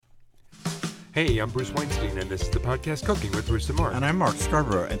Hey, I'm Bruce Weinstein, and this is the podcast Cooking with Bruce and Mark. And I'm Mark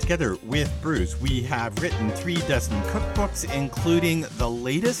Scarborough, and together with Bruce, we have written 3 dozen cookbooks, including the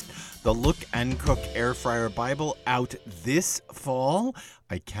latest, the Look and Cook Air Fryer Bible, out this fall.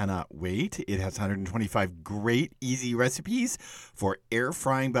 I cannot wait. It has 125 great, easy recipes for air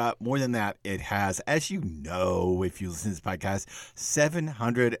frying, but more than that, it has, as you know, if you listen to this podcast,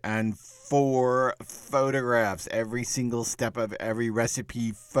 704 photographs. Every single step of every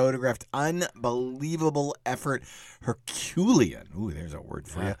recipe photographed. Unbelievable effort. Herculean. Ooh, there's a word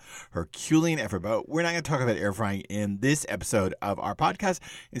for you. Herculean effort. But we're not going to talk about air frying in this episode of our podcast.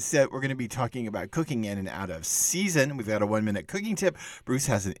 Instead, we're going to be talking about cooking in and out of season. We've got a 1-minute cooking tip. Bruce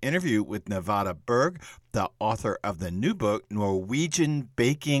has an interview with Nevada Berg, the author of the new book, Norwegian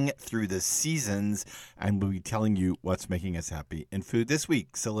Baking Through the Seasons, and we'll be telling you what's making us happy in food this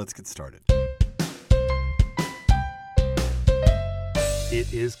week. So let's get started.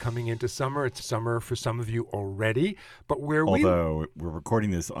 It is coming into summer. It's summer for some of you already, but Although we're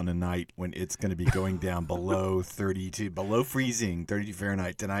recording this on a night when it's going to be going down below below freezing, 32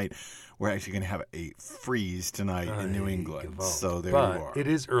 Fahrenheit tonight. We're actually going to have a freeze tonight in New England. So there you are. It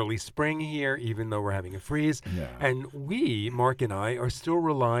is early spring here, even though we're having a freeze. Yeah. And we, Mark and I, are still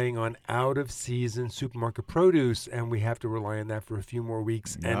relying on out-of-season supermarket produce, and we have to rely on that for a few more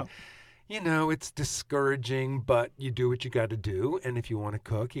weeks. Yep. And you know, it's discouraging, but you do what you got to do. And if you want to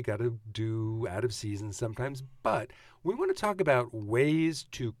cook, you got to do out of season sometimes. But we want to talk about ways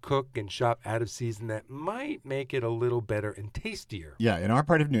to cook and shop out of season that might make it a little better and tastier. Yeah, in our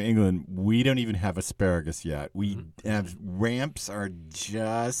part of New England, we don't even have asparagus yet. We have ramps are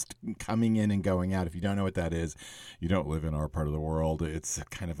just coming in and going out. If you don't know what that is, you don't live in our part of the world. It's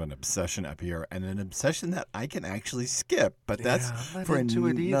kind of an obsession up here, and an obsession that I can actually skip. But that's for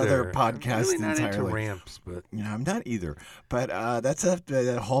another podcast. I'm really not entirely. Into ramps, but I'm not either. But that's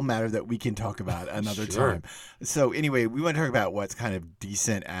a whole matter that we can talk about another time. So anyway, we want to talk about what's kind of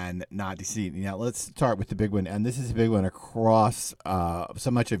decent and not decent. Now let's start with the big one, and this is a big one across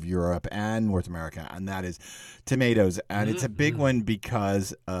so much of Europe and North America, and that is tomatoes. And it's a big one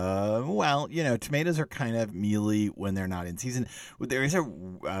because, tomatoes are kind of mealy when they're not in season. There is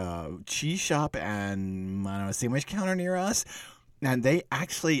a cheese shop and a sandwich counter near us. And they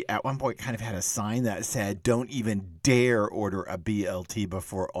actually, at one point, kind of had a sign that said, "Don't even dare order a BLT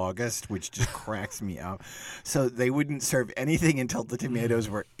before August," which just cracks me up. So they wouldn't serve anything until the tomatoes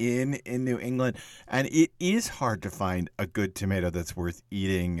were in New England. And it is hard to find a good tomato that's worth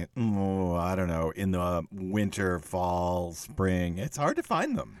eating, in the winter, fall, spring. It's hard to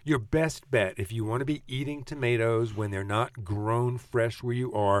find them. Your best bet, if you want to be eating tomatoes when they're not grown fresh where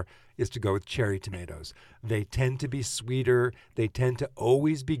you are, is to go with cherry tomatoes. They tend to be sweeter. They tend to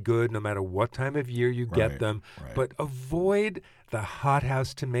always be good no matter what time of year you get them. Right. But avoid the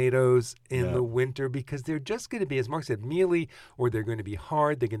hothouse tomatoes in the winter because they're just going to be, as Mark said, mealy, or they're going to be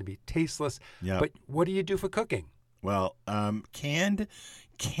hard. They're going to be tasteless. Yep. But what do you do for cooking? Well, canned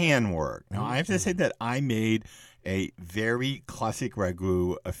can work. Now, I have to say that I made a very classic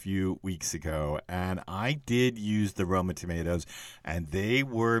ragu a few weeks ago, and I did use the Roma tomatoes, and they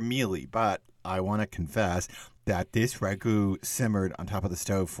were mealy, but I want to confess that this ragu simmered on top of the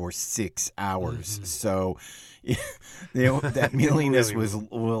stove for 6 hours. So that mealiness was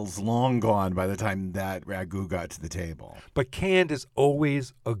long gone by the time that ragu got to the table. But canned is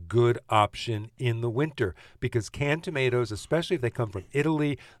always a good option in the winter because canned tomatoes, especially if they come from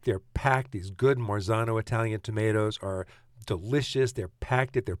Italy, they're packed. These good Marzano Italian tomatoes are delicious. They're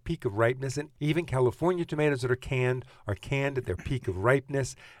packed at their peak of ripeness, and even California tomatoes that are canned at their peak of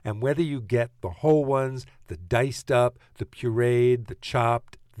ripeness. And whether you get the whole ones, the diced up, the pureed, the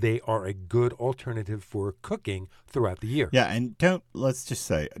chopped, they are a good alternative for cooking throughout the year. Yeah, and let's just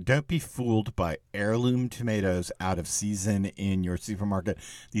say, don't be fooled by heirloom tomatoes out of season in your supermarket.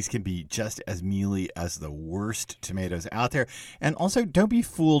 These can be just as mealy as the worst tomatoes out there. And also, don't be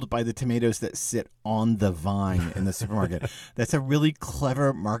fooled by the tomatoes that sit on the vine in the supermarket. That's a really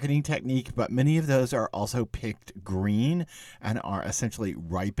clever marketing technique, but many of those are also picked green and are essentially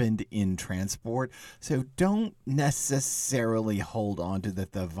ripened in transport. So don't necessarily hold on to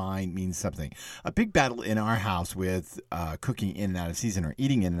that the vine means something. A big battle in our house with cooking in and out of season or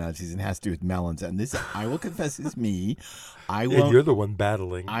eating in and out of season has to do with melons. And this, I will confess, is me. You're the one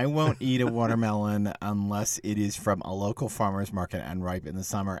battling. I won't eat a watermelon unless it is from a local farmer's market and ripe in the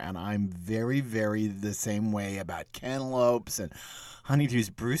summer. And I'm very, very the same way about cantaloupes and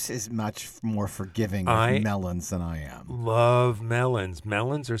honeydews. Bruce is much more forgiving with melons than I am. Love melons.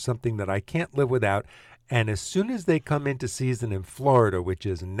 Melons are something that I can't live without. And as soon as they come into season in Florida, which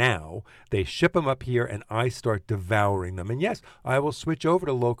is now, they ship them up here and I start devouring them. And yes, I will switch over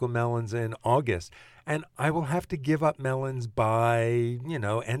to local melons in August. And I will have to give up melons by,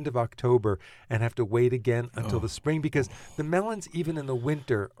 end of October and have to wait again until the spring because the melons, even in the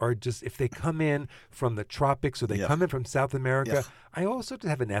winter, are just, if they come in from the tropics or they come in from South America, I also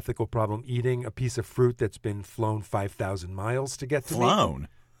have an ethical problem eating a piece of fruit that's been flown 5,000 miles to get to me. Flown?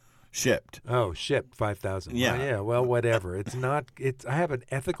 Shipped. Oh, shipped 5,000. Yeah. Yeah, well, whatever. I have an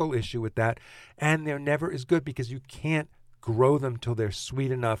ethical issue with that. And they're never as good because you can't grow them till they're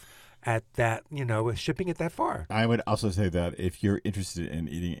sweet enough at that, shipping it that far. I would also say that if you're interested in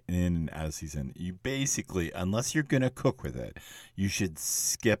eating in and out of season, you basically, unless you're going to cook with it, you should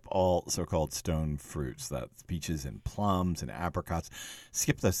skip all so-called stone fruits. That's peaches and plums and apricots.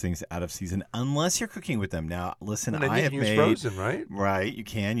 Skip those things out of season unless you're cooking with them. Now, listen, and then you can use frozen, right? Right, you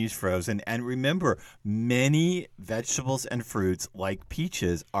can use frozen. And remember, many vegetables and fruits like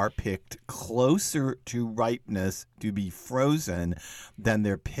peaches are picked closer to ripeness to be frozen than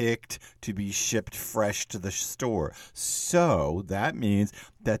they're picked to be shipped fresh to the store. So that means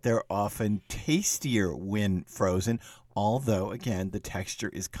that they're often tastier when frozen, although, again, the texture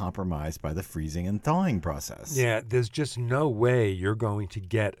is compromised by the freezing and thawing process. Yeah, there's just no way you're going to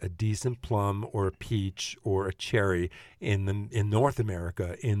get a decent plum or a peach or a cherry in North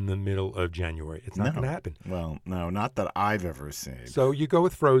America in the middle of January. It's not going to happen. Well, no, not that I've ever seen. So you go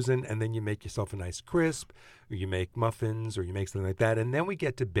with frozen, and then you make yourself a nice crisp, or you make muffins, or you make something like that, and then we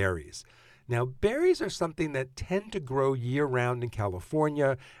get to berries. Now, berries are something that tend to grow year-round in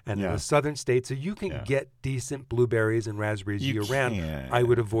California and in the southern states, so you can get decent blueberries and raspberries year-round. I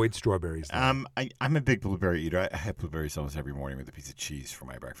would avoid strawberries. I'm a big blueberry eater. I have blueberries almost every morning with a piece of cheese for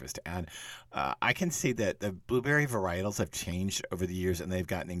my breakfast. And I can say that the blueberry varietals have changed over the years, and they've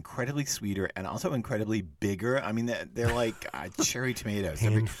gotten incredibly sweeter and also incredibly bigger. I mean, they're like cherry tomatoes.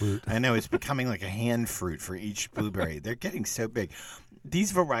 Hand fruit. I know, it's becoming like a hand fruit for each blueberry. They're getting so big.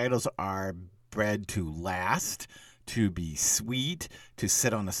 These varietals are bred to last, to be sweet, to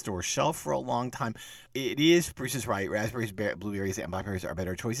sit on a store shelf for a long time. It is, Bruce is right, raspberries, blueberries, and blackberries are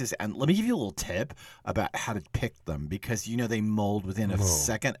better choices. And let me give you a little tip about how to pick them because, they mold within a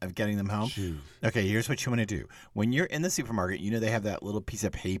second of getting them home. Jeez. Okay, here's what you want to do. When you're in the supermarket, they have that little piece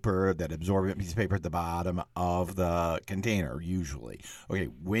of paper, that absorbent piece of paper at the bottom of the container, usually. Okay,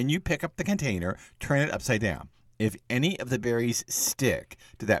 when you pick up the container, turn it upside down. If any of the berries stick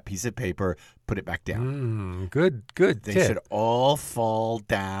to that piece of paper, put it back down. Good They tip. should all fall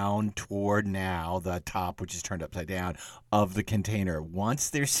down toward now the top, which is turned upside down, of the container. Once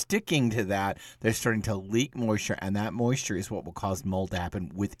they're sticking to that, they're starting to leak moisture, and that moisture is what will cause mold to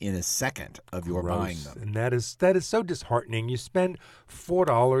happen within a second of your buying them. And that is so disheartening. You spend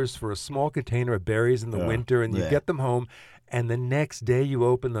 $4 for a small container of berries in the winter, and you get them home, and the next day you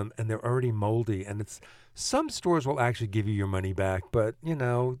open them, and they're already moldy, and it's... Some stores will actually give you your money back, but, you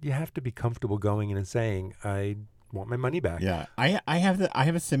have to be comfortable going in and saying, I want my money back. Yeah, I have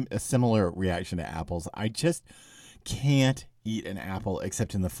a similar reaction to apples. I just can't eat an apple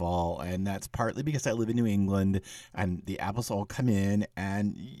except in the fall, and that's partly because I live in New England and the apples all come in.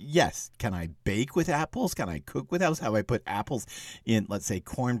 And yes, can I bake with apples? Can I cook with apples? How I put apples in, let's say,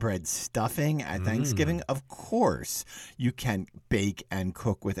 cornbread stuffing at Thanksgiving? Of course you can bake and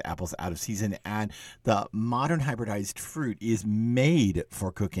cook with apples out of season, and the modern hybridized fruit is made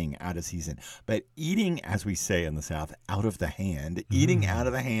for cooking out of season. But eating, as we say in the South, out of the hand, eating out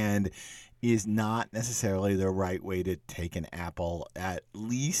of the hand is not necessarily the right way to take an apple, at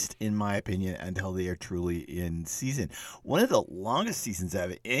least in my opinion, until they are truly in season. One of the longest seasons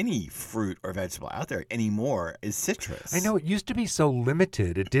of any fruit or vegetable out there anymore is citrus. I know, it used to be so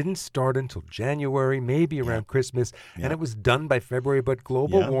limited. It didn't start until January, maybe around Christmas, and it was done by February. But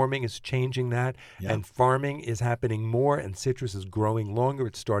global warming is changing that, and farming is happening more, and citrus is growing longer.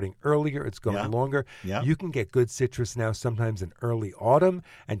 It's starting earlier. It's going longer. You can get good citrus now sometimes in early autumn,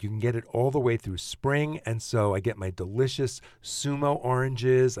 and you can get it all the way through spring. And so I get my delicious sumo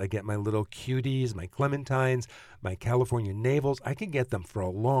oranges. I get my little cuties, my clementines, my California navels. I can get them for a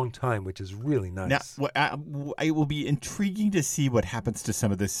long time, which is really nice. Now, it will be intriguing to see what happens to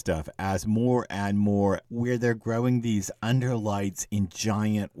some of this stuff as more and more where they're growing these under lights in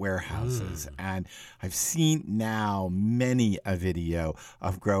giant warehouses. And I've seen now many a video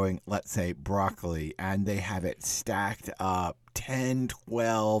of growing, let's say, broccoli, and they have it stacked up 10,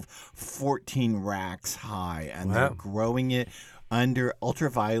 12, 14 racks high, and they're growing it under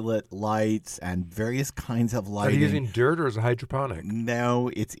ultraviolet lights and various kinds of lighting. Are you using dirt or is it hydroponic? No,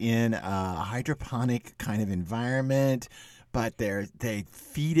 it's in a hydroponic kind of environment. but they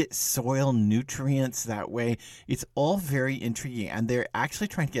feed it soil nutrients that way. It's all very intriguing, and they're actually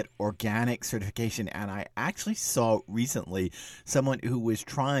trying to get organic certification. And I actually saw recently someone who was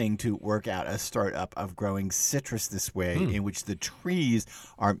trying to work out a startup of growing citrus this way, in which the trees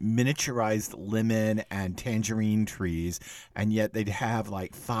are miniaturized lemon and tangerine trees, and yet they'd have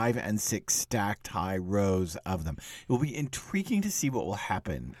like 5 and 6 stacked high rows of them. It will be intriguing to see what will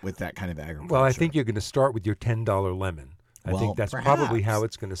happen with that kind of agriculture. Well, I think you're going to start with your $10 lemon. I think that's probably how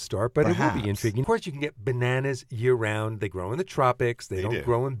it's going to start, but it will be intriguing. Of course, you can get bananas year-round. They grow in the tropics. They don't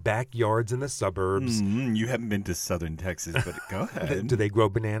grow in backyards in the suburbs. You haven't been to southern Texas, but go ahead. Do they grow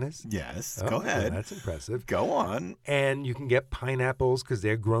bananas? Yes, go ahead. Yeah, that's impressive. Go on. And you can get pineapples because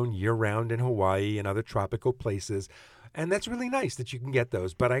they're grown year-round in Hawaii and other tropical places. And that's really nice that you can get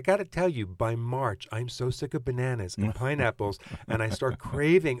those. But I got to tell you, by March, I'm so sick of bananas and pineapples, and I start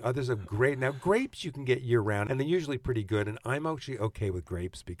craving others of grapes. Now, grapes you can get year-round, and they're usually pretty good, and I'm actually okay with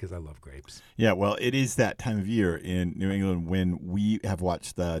grapes because I love grapes. Yeah, well, it is that time of year in New England when we have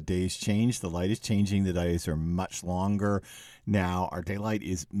watched the days change. The light is changing. The days are much longer. Now, our daylight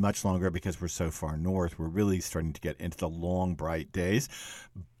is much longer because we're so far north. We're really starting to get into the long, bright days.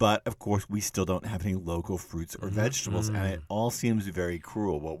 But, of course, we still don't have any local fruits or vegetables, and it all seems very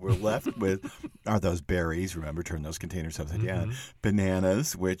cruel. What we're left with are those berries. Remember, turn those containers upside down.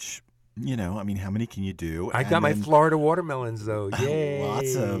 Bananas, which... I mean, how many can you do? I got my Florida watermelons, though. Yay!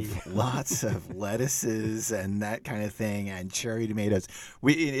 Lots of lettuces and that kind of thing, and cherry tomatoes.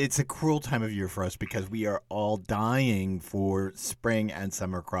 It's a cruel time of year for us because we are all dying for spring and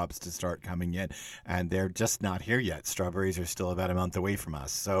summer crops to start coming in, and they're just not here yet. Strawberries are still about a month away from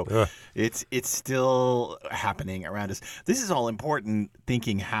us, so it's still happening around us. This is all important,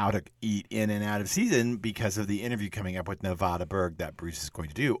 thinking how to eat in and out of season because of the interview coming up with Nevada Berg that Bruce is going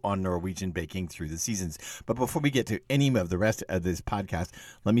to do on Norwegian baking through the seasons. But before we get to any of the rest of this podcast,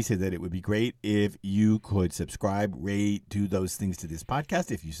 let me say that it would be great if you could subscribe, rate, do those things to this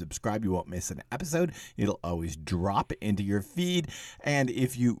podcast. If you subscribe, you won't miss an episode. It'll always drop into your feed. And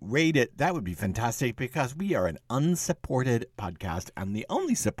if you rate it, that would be fantastic because we are an unsupported podcast. And the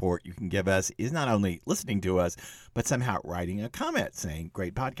only support you can give us is not only listening to us, but somehow writing a comment saying,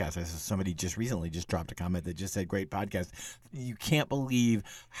 great podcast. I saw somebody just recently dropped a comment that just said, great podcast. You can't believe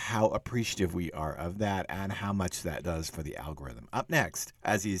how appreciative we are of that and how much that does for the algorithm. Up next,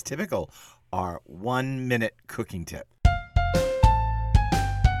 as is typical, our 1-minute cooking tip.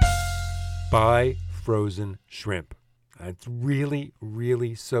 Buy frozen shrimp. It's really,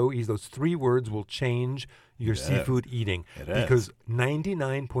 really so easy. Those 3 words will change your seafood eating because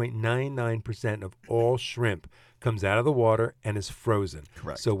 99.99% of all shrimp comes out of the water and is frozen.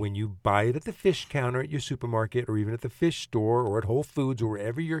 Correct. So when you buy it at the fish counter at your supermarket or even at the fish store or at Whole Foods or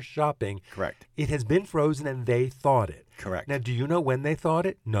wherever you're shopping, correct, it has been frozen and they thawed it. Correct. Now, do you know when they thawed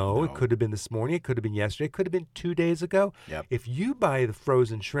it? No, it could have been this morning. It could have been yesterday. It could have been 2 days ago. Yep. If you buy the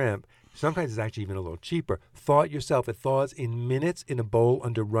frozen shrimp, sometimes it's actually even a little cheaper. Thaw it yourself. It thaws in minutes in a bowl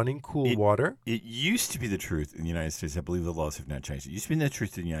under running cool water. It used to be the truth in the United States. I believe the laws have not changed. It used to be the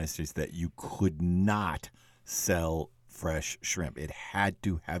truth in the United States that you could not sell fresh shrimp. It had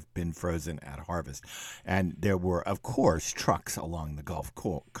to have been frozen at harvest. And there were, of course, trucks along the Gulf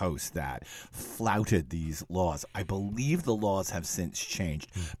Coast that flouted these laws. I believe the laws have since changed,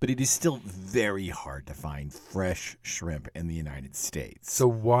 but it is still very hard to find fresh shrimp in the United States. So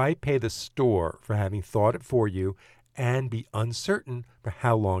why pay the store for having thawed it for you and be uncertain for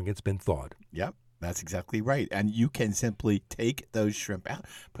how long it's been thawed? Yep. That's exactly right. And you can simply take those shrimp out,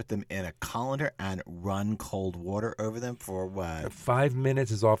 put them in a colander, and run cold water over them for what? 5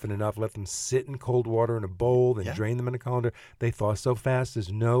 minutes is often enough. Let them sit in cold water in a bowl, then drain them in a colander. They thaw so fast,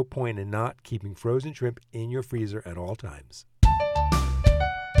 there's no point in not keeping frozen shrimp in your freezer at all times.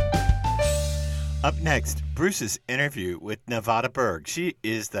 Up next, Bruce's interview with Nevada Berg. She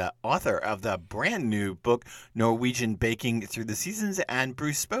is the author of the brand new book, Norwegian Baking Through the Seasons, and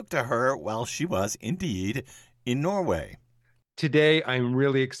Bruce spoke to her while she was indeed in Norway. Today, I'm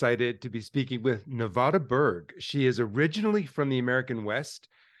really excited to be speaking with Nevada Berg. She is originally from the American West,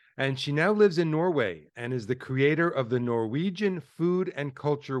 and she now lives in Norway and is the creator of the Norwegian food and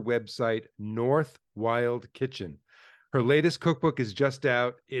culture website, North Wild Kitchen. Her latest cookbook is just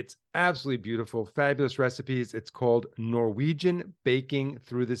out. It's absolutely beautiful, fabulous recipes. It's called Norwegian Baking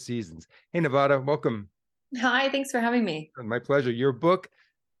Through the Seasons. Hey, Nevada, welcome. Hi, thanks for having me. My pleasure. Your book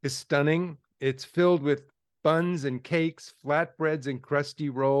is stunning. It's filled with buns and cakes, flatbreads and crusty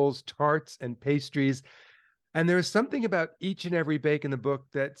rolls, tarts and pastries. And there's something about each and every bake in the book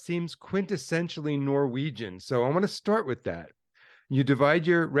that seems quintessentially Norwegian. So I want to start with that. You divide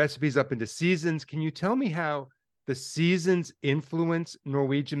your recipes up into seasons. Can you tell me how the seasons influence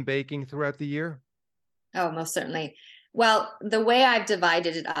Norwegian baking throughout the year? Oh, most certainly. Well, the way I've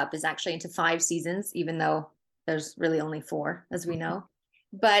divided it up is actually into 5 seasons, even though there's really only four, as we know.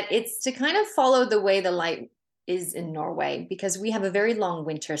 But it's to kind of follow the way the light is in Norway, because we have a very long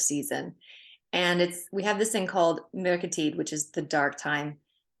winter season. And we have this thing called mørketid, which is the dark time.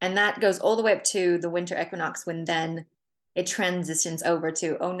 And that goes all the way up to the winter equinox, when then it transitions over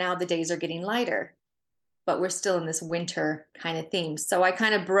to, oh, now the days are getting lighter, but we're still in this winter kind of theme. So I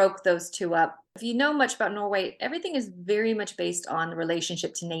kind of broke those two up. If you know much about Norway, everything is very much based on the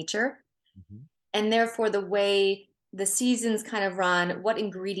relationship to nature. Mhm. And therefore, the way the seasons kind of run, what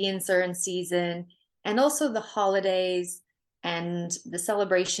ingredients are in season, and also the holidays and the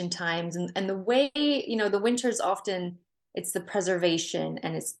celebration times, and the way, the winter's often it's the preservation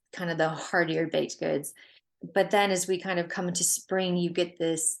and it's kind of the hardier baked goods. But then as we kind of come into spring, you get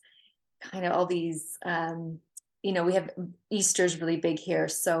this kind of all these we have Easter's really big here,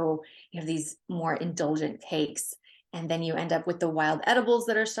 so you have these more indulgent cakes, and then you end up with the wild edibles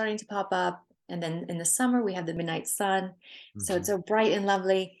that are starting to pop up, and then in the summer we have the midnight sun, so it's Mhm. so bright and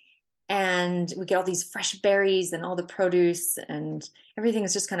lovely, and we get all these fresh berries and all the produce, and everything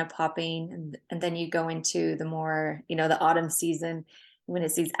is just kind of popping, and then you go into the more, the autumn season, when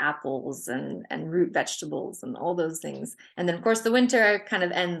it's these apples and root vegetables and all those things. And then, of course, the winter kind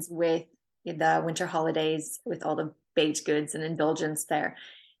of ends with the winter holidays with all the baked goods and indulgence there.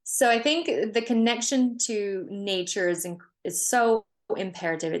 So I think the connection to nature is so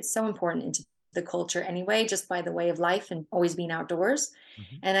imperative. It's so important into the culture anyway, just by the way of life and always being outdoors.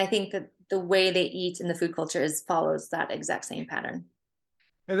 Mhm. And I think that the way they eat in the food culture follows that exact same pattern.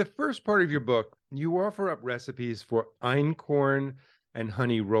 In the first part of your book, you offer up recipes for einkorn and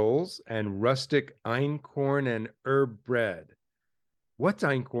honey rolls and rustic einkorn and herb bread. What's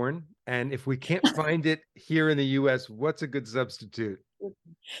einkorn? And if we can't find it here in the US, what's a good substitute?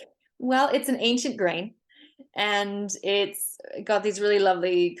 Well, it's an ancient grain, and it's got these really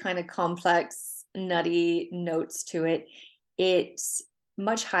lovely kind of complex nutty notes to it. It's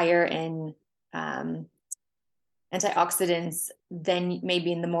much higher in um, antioxidants than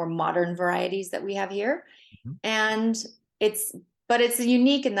maybe in the more modern varieties that we have here. Mhm. And it's but it's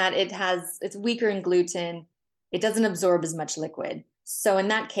unique in that it's weaker in gluten. It doesn't absorb as much liquid. So in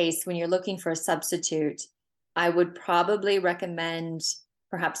that case, when you're looking for a substitute, I would probably recommend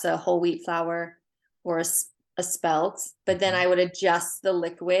perhaps a whole wheat flour or a spelt, but then Mhm. I would adjust the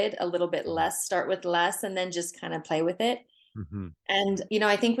liquid a little bit less, start with less, and then just kind of play with it. Mhm. And,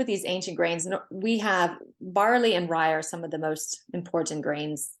 I think with these ancient grains, we have barley and rye are some of the most important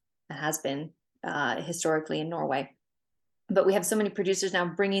grains that has been historically in Norway. But we have so many producers now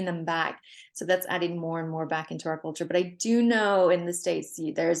bringing them back. So that's adding more and more back into our culture. But I do know in the States,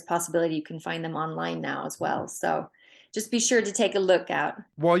 there's a possibility you can find them online now as well. So just be sure to take a look out.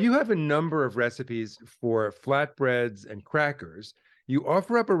 While you have a number of recipes for flatbreads and crackers, you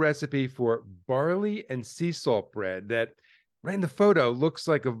offer up a recipe for barley and sea salt bread that, right in the photo, looks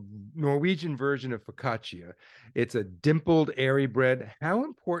like a Norwegian version of focaccia. It's a dimpled, airy bread. How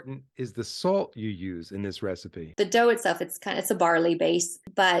important is the salt you use in this recipe? The dough itself, it's a barley base,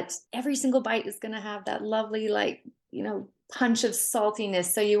 but every single bite is going to have that lovely, like, punch of saltiness.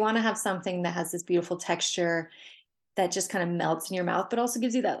 So you want to have something that has this beautiful texture that just kind of melts in your mouth, but also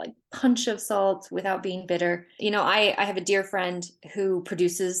gives you that like punch of salt without being bitter. I have a dear friend who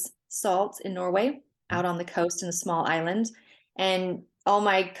produces salt in Norway out on the coast in a small island. And all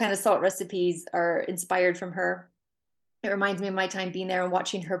my kind of salt recipes are inspired from her. It reminds me of my time being there and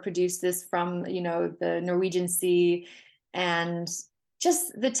watching her produce this from, the Norwegian Sea, and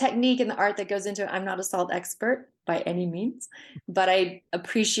just the technique and the art that goes into it. I'm not a salt expert by any means, but I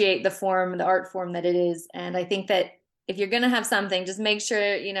appreciate the art form that it is. And I think that if you're going to have something, just make sure,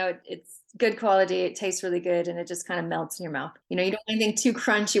 it's good quality, it tastes really good, and it just kind of melts in your mouth. You don't want anything too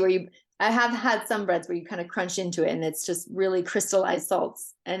crunchy I have had some breads where you kind of crunch into it and it's just really crystallized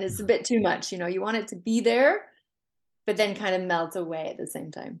salts and it's a bit too much. You want it to be there, but then kind of melt away at the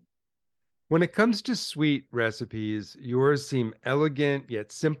same time. When it comes to sweet recipes, yours seem elegant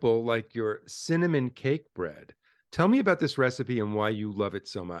yet simple, like your cinnamon cake bread. Tell me about this recipe and why you love it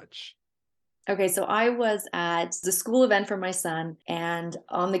so much. Okay, so I was at the school event for my son, and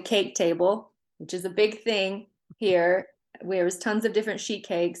on the cake table, which is a big thing here, where there was tons of different sheet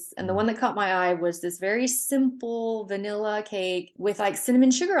cakes, and the one that caught my eye was this very simple vanilla cake with like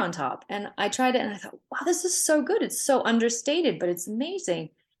cinnamon sugar on top. And I tried it and I thought, wow, this is so good. It's so understated, but it's amazing.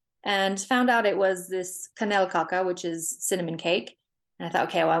 And found out it was this kanelkaka, which is cinnamon cake. And I thought,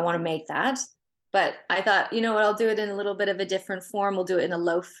 okay, well, I want to make that. But I thought, you know what, I'll do it in a little bit of a different form. We'll do it in a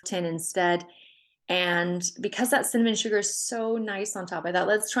loaf tin instead. And because that cinnamon sugar is so nice on top, I thought,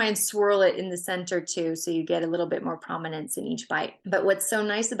 let's try and swirl it in the center too, so you get a little bit more prominence in each bite. But what's so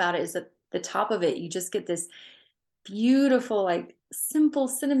nice about it is that the top of it, you just get this beautiful, like simple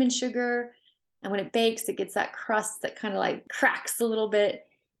cinnamon sugar. And when it bakes, it gets that crust that kind of like cracks a little bit.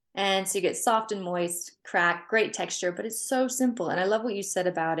 And so you get soft and moist, crack, great texture, but it's so simple. And I love what you said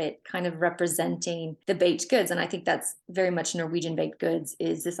about it kind of representing the baked goods. And I think that's very much Norwegian baked goods,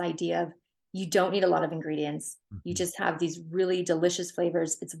 is this idea of you don't need a lot of ingredients. You just have these really delicious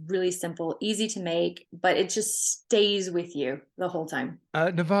flavors. It's really simple, easy to make, but it just stays with you the whole time.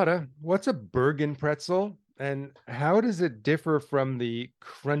 Nevada, what's a Bergen pretzel? And how does it differ from the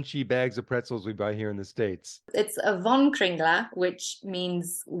crunchy bags of pretzels we buy here in the States? It's a von Kringla, which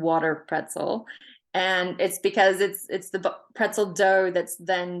means water pretzel. And it's because it's the pretzel dough that's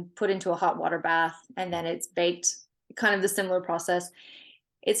then put into a hot water bath and then it's baked, kind of the similar process.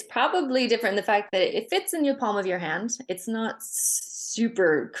 It's probably different in the fact that it fits in your palm of your hand. It's not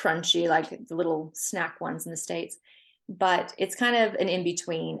super crunchy like the little snack ones in the States, but it's kind of an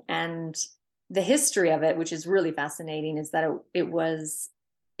in-between. And the history of it, which is really fascinating, is that it was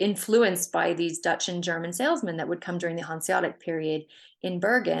influenced by these Dutch and German salesmen that would come during the Hanseatic period in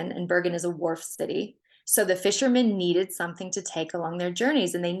Bergen, and Bergen is a wharf city. So the fishermen needed something to take along their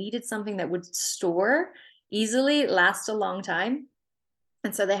journeys, and they needed something that would store easily, last a long time.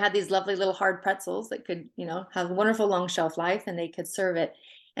 And so they had these lovely little hard pretzels that could, have a wonderful long shelf life, and they could serve it.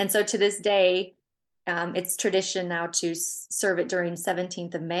 And so to this day, it's tradition now to serve it during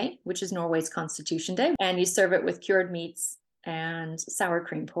 17th of May, which is Norway's Constitution Day. And you serve it with cured meats and sour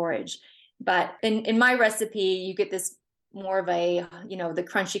cream porridge. But in my recipe, you get this more of a, the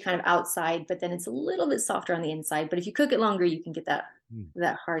crunchy kind of outside, but then it's a little bit softer on the inside. But if you cook it longer, you can get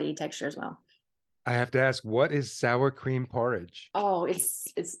that hearty texture as well. I have to ask, what is sour cream porridge? Oh,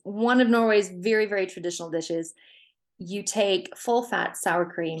 it's one of Norway's very, very traditional dishes. You take full fat sour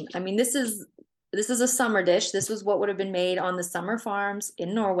cream. I mean, this is a summer dish. This was what would have been made on the summer farms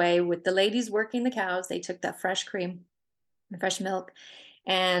in Norway with the ladies working the cows. They took that fresh cream, the fresh milk,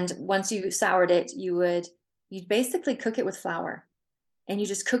 and once you soured it, you'd basically cook it with flour, and you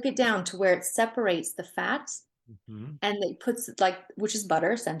just cook it down to where it separates the fat. And it puts which is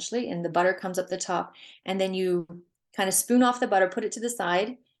butter essentially, and the butter comes up the top, and then you kind of spoon off the butter, put it to the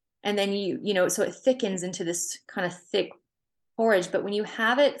side, and then so it thickens into this kind of thick porridge. But when you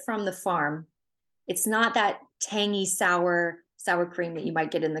have it from the farm, it's not that tangy sour cream that you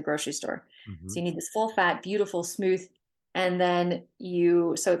might get in the grocery store. So you need this full fat, beautiful, smooth, and then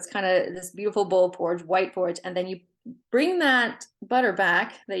so it's kind of this beautiful bowl porridge, white porridge, and then you bring that butter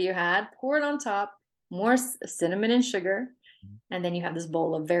back that you had, pour it on top, more cinnamon and sugar, and then you have this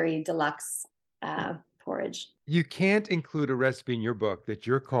bowl of very deluxe porridge. You can't include a recipe in your book that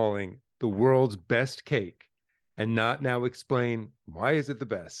you're calling the world's best cake and not now explain why is it the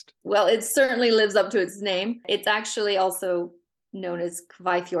best. Well, it certainly lives up to its name. It's actually also known as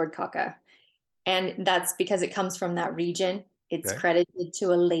Kveifjordkake, and that's because it comes from that region. It's credited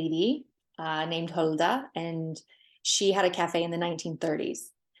to a lady named Hulda, and she had a cafe in the 1930s.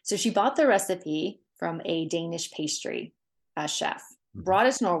 So she bought the recipe from a Danish pastry chef, brought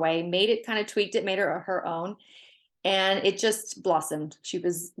it to Norway, made it, kind of tweaked it, made it her own, and it just blossomed. She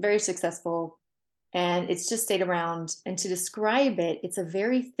was very successful, and it's just stayed around. And to describe it, it's a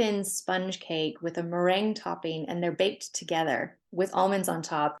very thin sponge cake with a meringue topping, and they're baked together with almonds on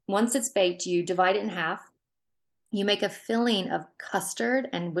top. Once it's baked, you divide it in half. You make a filling of custard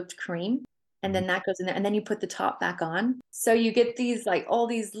and whipped cream, and then that goes in there, and then you put the top back on. So you get these all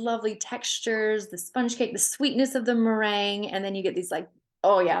these lovely textures, the sponge cake, the sweetness of the meringue, and then you get these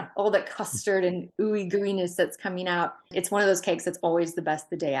all that custard and ooey gooiness that's coming out. It's one of those cakes that's always the best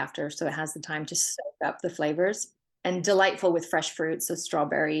the day after, so it has the time to soak up the flavors, and delightful with fresh fruits, so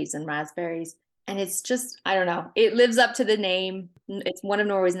strawberries and raspberries. And it's just, I don't know, it lives up to the name. It's one of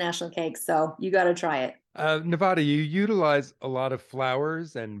Norway's national cakes, so you got to try it. Nevada, you utilize a lot of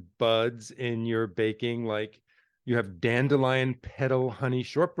flowers and buds in your baking. Like you have dandelion petal honey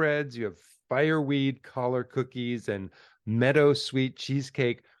shortbreads, you have fireweed collar cookies, and meadow sweet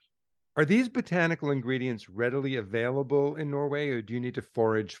cheesecake. Are these botanical ingredients readily available in Norway, or do you need to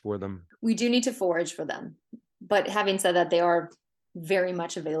forage for them? We do need to forage for them. But having said that, they are very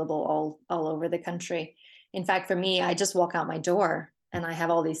much available all over the country. In fact, for me, I just walk out my door and I have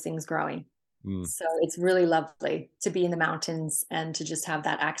all these things growing. So it's really lovely to be in the mountains and to just have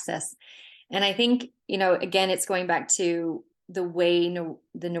that access. And I think, again, it's going back to the way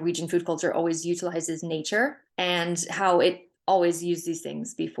the Norwegian food culture always utilizes nature and how it always used these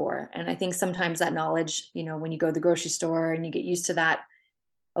things before. And I think sometimes that knowledge, when you go to the grocery store and you get used to that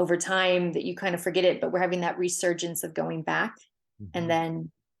over time that you kind of forget it, but we're having that resurgence of going back and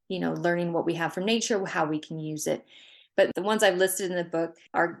then, learning what we have from nature, how we can use it. But the ones I've listed in the book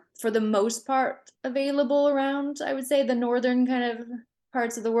are, for the most part, available around, I would say, the northern kind of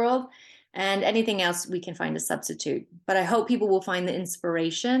parts of the world. And anything else, we can find a substitute. But I hope people will find the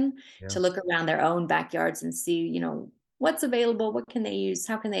inspiration to look around their own backyards and see, what's available, what can they use,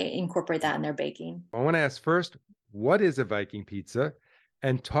 how can they incorporate that in their baking. I want to ask first, what is a Viking pizza?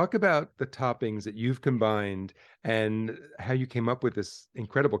 And talk about the toppings that you've combined and how you came up with this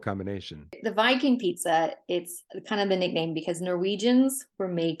incredible combination. The Viking pizza, it's kind of the nickname because Norwegians were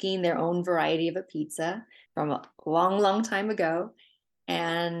making their own variety of a pizza from a long, long time ago.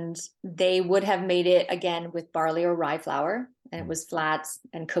 And they would have made it again with barley or rye flour, and it was flat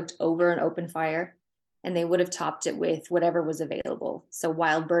and cooked over an open fire. And they would have topped it with whatever was available. So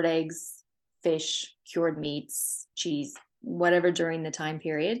wild bird eggs, fish, cured meats, cheese, whatever during the time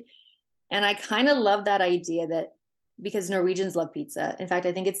period. And I kind of love that idea that because Norwegians love pizza. In fact,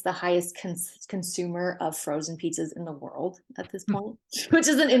 I think it's the highest consumer of frozen pizzas in the world at this point, which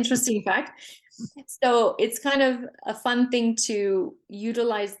is an interesting fact. So it's kind of a fun thing to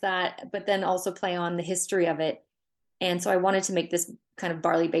utilize that, but then also play on the history of it. And so I wanted to make this kind of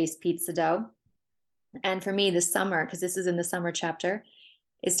barley-based pizza dough. And for me, this summer, because this is in the summer chapter,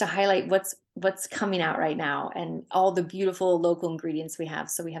 is to highlight what's coming out right now and all the beautiful local ingredients we have.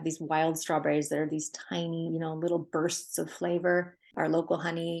 So we have these wild strawberries that are these tiny, little bursts of flavor, our local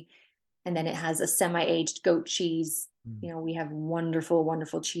honey, and then it has a semi-aged goat cheese. We have wonderful,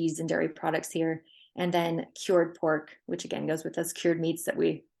 wonderful cheese and dairy products here. And then cured pork, which again goes with us cured meats that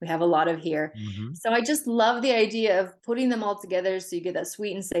we have a lot of here. So I just love the idea of putting them all together so you get that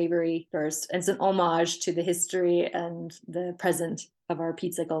sweet and savory first. And it's an homage to the history and the present of our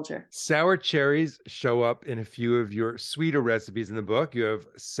pizza culture. Sour cherries show up in a few of your sweeter recipes in the book. You have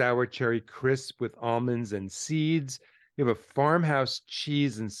sour cherry crisp with almonds and seeds. You have a farmhouse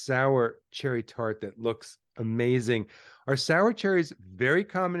cheese and sour cherry tart that looks amazing. Are sour cherries very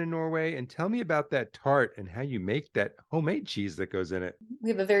common in Norway? And tell me about that tart and how you make that homemade cheese that goes in it. We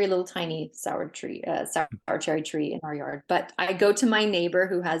have a very little tiny sour cherry tree in our yard, but I go to my neighbor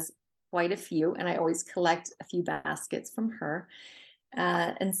who has quite a few, and I always collect a few baskets from her.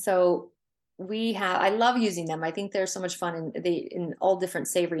 And so I love using them. I think they're so much fun in all different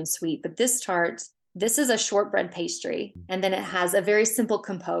savory and sweet. But this tart, this is a shortbread pastry, and then it has a very simple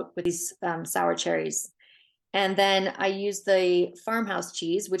compote with these sour cherries. And then I use the farmhouse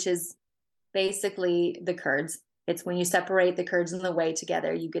cheese, which is basically the curds. It's when you separate the curds and the whey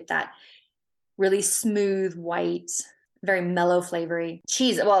together, you get that really smooth, white, very mellow flavory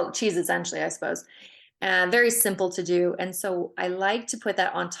cheese. Well, cheese essentially, I suppose. Very simple to do. And so I like to put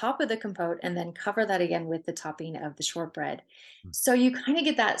that on top of the compote and then cover that again with the topping of the shortbread. So you kind of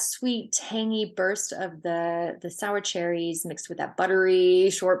get that sweet, tangy burst of the sour cherries mixed with that buttery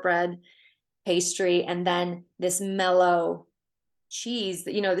shortbread pastry, and then this mellow cheese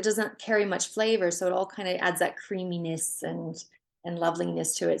that, that doesn't carry much flavor. So it all kind of adds that creaminess and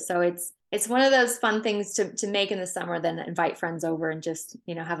loveliness to it. So it's one of those fun things to make in the summer, then invite friends over and just,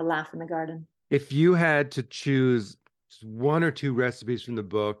 have a laugh in the garden. If you had to choose one or two recipes from the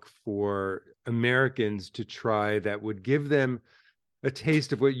book for Americans to try that would give them a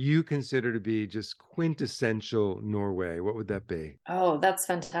taste of what you consider to be just quintessential Norway, what would that be? Oh, that's a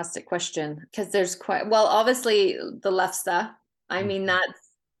fantastic question. Because there's obviously the lefse. I mean,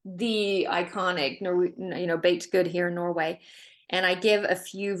 that's the iconic, baked good here in Norway. And I give a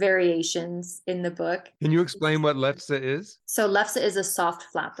few variations in the book. Can you explain what lefse is? So lefse is a soft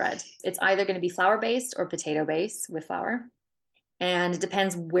flatbread. It's either going to be flour-based or potato-based with flour. And it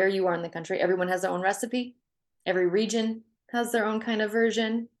depends where you are in the country. Everyone has their own recipe. Every region has their own kind of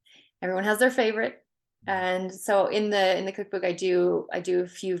version. Everyone has their favorite. And so in the cookbook, I do a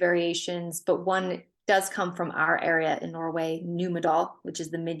few variations, but one does come from our area in Norway, Numedal, which is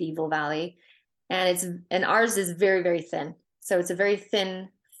the medieval valley. And ours is very, very thin. So it's a very thin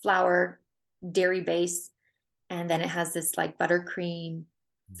flour dairy base. And then it has this like buttercream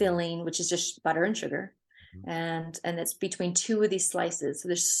filling, which is just butter and sugar. And it's between two of these slices. So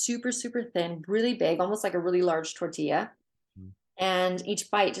they're super, super thin, really big, almost like a really large tortilla. And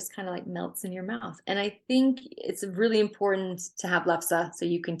each bite just kind of like melts in your mouth. And I think it's really important to have lefse so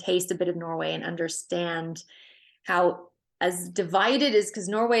you can taste a bit of Norway and understand how as divided is, because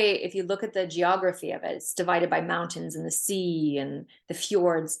Norway, if you look at the geography of it, it's divided by mountains and the sea and the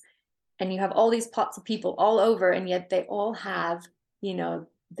fjords. And you have all these pots of people all over, and yet they all have,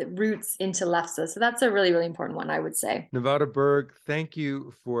 the roots into lefse. So that's a really, really important one, I would say. Nevada Berg, thank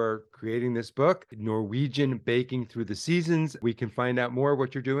you for creating this book, Norwegian Baking Through the Seasons. We can find out more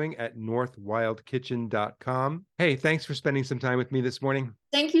what you're doing at northwildkitchen.com. Hey, thanks for spending some time with me this morning.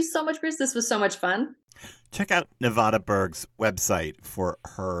 Thank you so much, Bruce. This was so much fun. Check out Nevada Berg's website for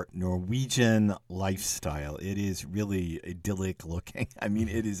her Norwegian lifestyle. It is really idyllic looking. I mean,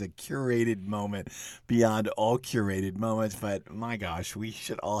 it is a curated moment beyond all curated moments, but my gosh, we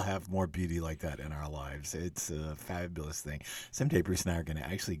should all have more beauty like that in our lives. It's a fabulous thing. Someday Bruce and I are going to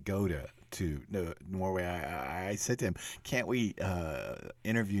actually go to Norway. I said to him, can't we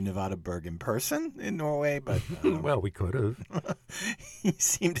interview Nevada Berg in person in Norway? But well, we could have. He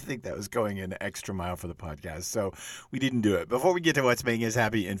seemed to think that was going an extra mile for the podcast, so we didn't do it. Before we get to what's making us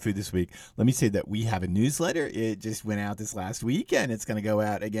happy in food this week, let me say that we have a newsletter. It just went out this last week, and it's going to go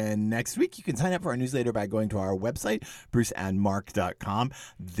out again next week. You can sign up for our newsletter by going to our website, bruceandmark.com.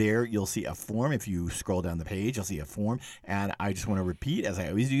 There you'll see a form. If you scroll down the page, you'll see a form, and I just want to repeat, as I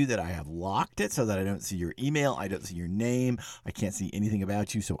always do, that I have locked it so that I don't see your email, I don't see your name, I can't see anything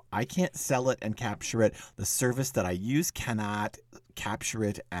about you, so I can't sell it and capture it. The service that I use cannot capture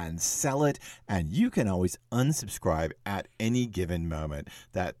it and sell it, and you can always unsubscribe at any given moment.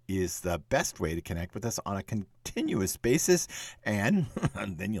 That is the best way to connect with us on a continuous basis, and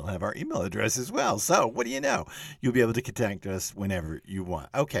then you'll have our email address as well. So what do you know? You'll be able to contact us whenever you want.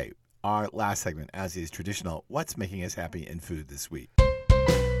 Okay, our last segment, as is traditional, what's making us happy in food this week?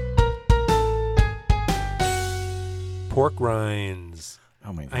 Pork rinds.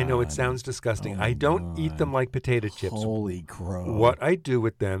 Oh my God. I know it sounds disgusting. I don't eat them like potato chips. Holy crow. What I do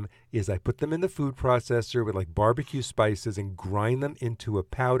with them is I put them in the food processor with like barbecue spices and grind them into a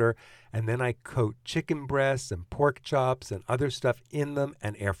powder, and then I coat chicken breasts and pork chops and other stuff in them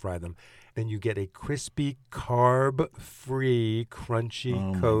and air fry them. Then you get a crispy, carb-free,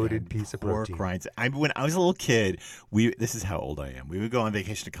 crunchy, coated piece of protein. Pork rinds. When I was a little kid, this is how old I am. We would go on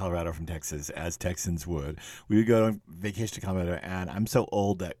vacation to Colorado from Texas, as Texans would. We would go on vacation to Colorado, and I'm so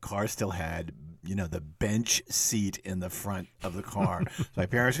old that cars still had, the bench seat in the front of the car. So my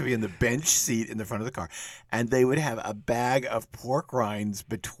parents would be in the bench seat in the front of the car, and they would have a bag of pork rinds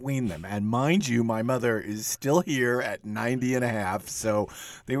between them. And mind you, my mother is still here at 90 and a half, so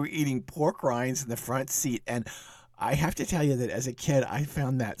they were eating pork rinds in the front seat. And I have to tell you that as a kid, I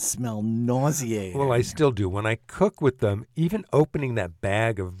found that smell nauseating. Well, I still do. When I cook with them, even opening that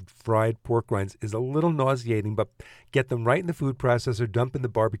bag of fried pork rinds is a little nauseating, but get them right in the food processor, dump in the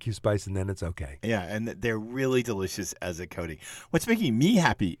barbecue spice, and then it's okay. Yeah, and they're really delicious as a coating. What's making me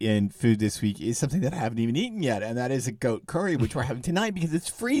happy in food this week is something that I haven't even eaten yet, and that is a goat curry, which we're having tonight because it's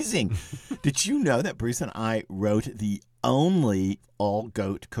freezing. Did you know that Bruce and I wrote the only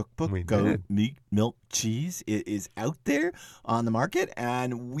all-goat cookbook, Goat Meat, Milk, Cheese? It is out there on the market,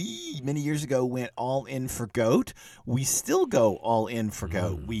 and we, many years ago, went all in for goat. We still go all in for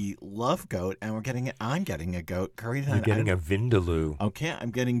goat. We love goat, and I'm getting a goat curry tonight. You're getting a Vindaloo. Okay,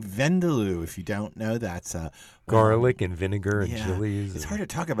 I'm getting Vindaloo. If you don't know, that's garlic and vinegar and chilies. It's hard to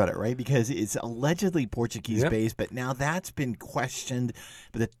talk about it, right? Because it's allegedly Portuguese-based, but now that's been questioned.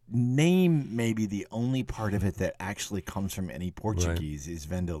 But the name may be the only part of it that actually comes from any Portuguese is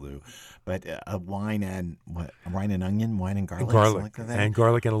Vindaloo. But wine and onion, wine and garlic. And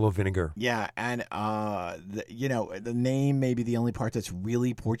garlic and a little vinegar. Yeah, and the name may be the only part that's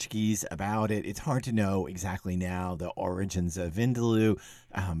really Portuguese about it. It's hard to know exactly now the origins of Vindaloo,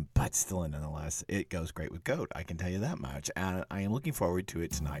 but still, nonetheless, it goes great with goat. I can tell you that much, and I am looking forward to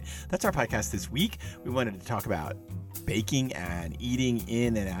it tonight. That's our podcast this week. We wanted to talk about baking and eating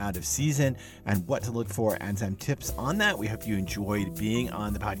in and out of season and what to look for and some tips on that. We hope you enjoyed being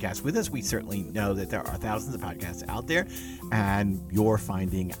on the podcast with us. We certainly know that there are thousands of podcasts out there, and your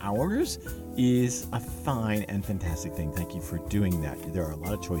finding ours is a fine and fantastic thing. Thank you for doing that. There are a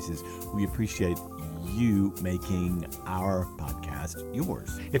lot of choices. We appreciate you making our podcast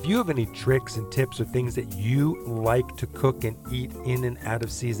yours. If you have any tricks and tips or things that you like to cook and eat in and out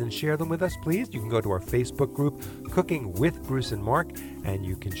of season, share them with us, please. You can go to our Facebook group, Cooking with Bruce and Mark, and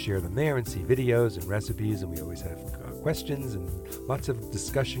you can share them there and see videos and recipes, and we always have questions and lots of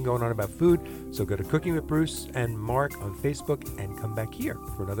discussion going on about food. So go to Cooking with Bruce and Mark on Facebook and come back here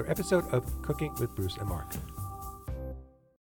for another episode of Cooking with Bruce and Mark.